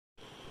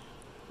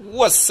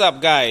What's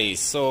up, guys?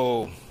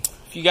 So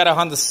if you got a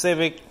Honda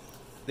Civic,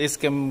 this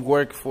can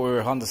work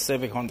for Honda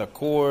Civic, Honda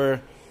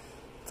Accord,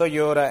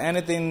 Toyota,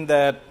 anything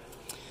that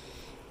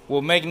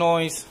will make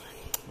noise,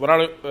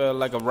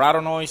 like a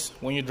rattle noise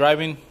when you're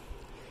driving.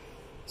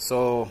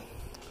 So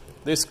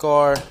this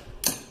car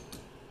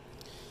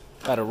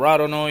got a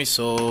rattle noise,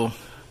 so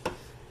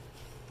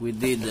we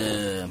did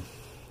the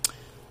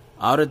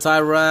outer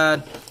tie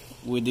rod,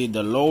 we did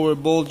the lower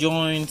ball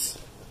joints.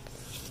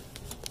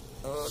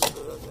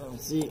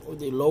 See, with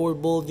the lower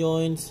ball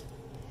joints,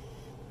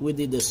 we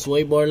did the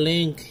sway bar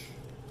link.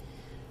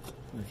 I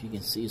don't know if you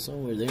can see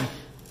somewhere there.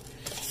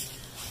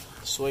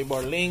 Sway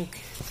bar link.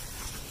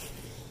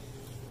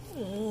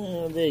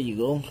 There you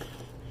go.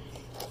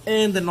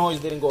 And the noise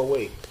didn't go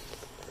away.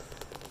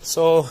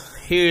 So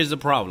here's the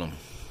problem.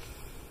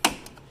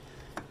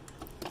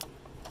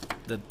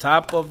 The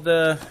top of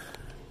the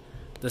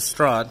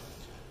strut.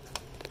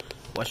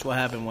 Watch what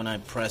happened when I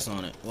press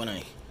on it. When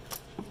I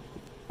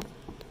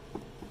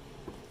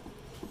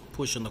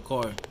push on the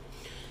car,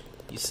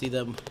 you see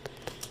that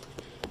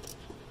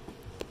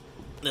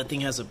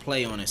thing has a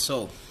play on it.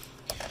 So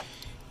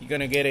you're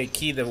gonna get a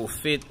key that will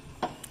fit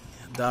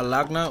that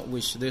lock nut,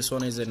 which this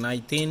one is a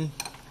 19.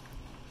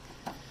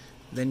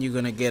 Then you're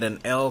gonna get an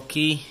L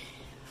key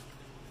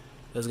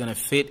that's gonna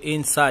fit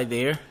inside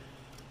there.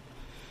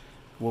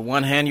 With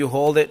one hand you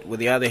hold it,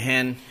 with the other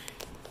hand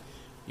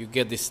you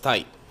get this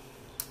tight,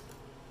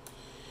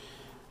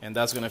 and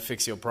that's gonna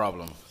fix your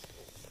problem.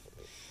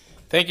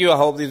 Thank you. I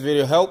hope this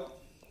video helped.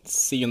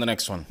 See you in the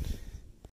next one.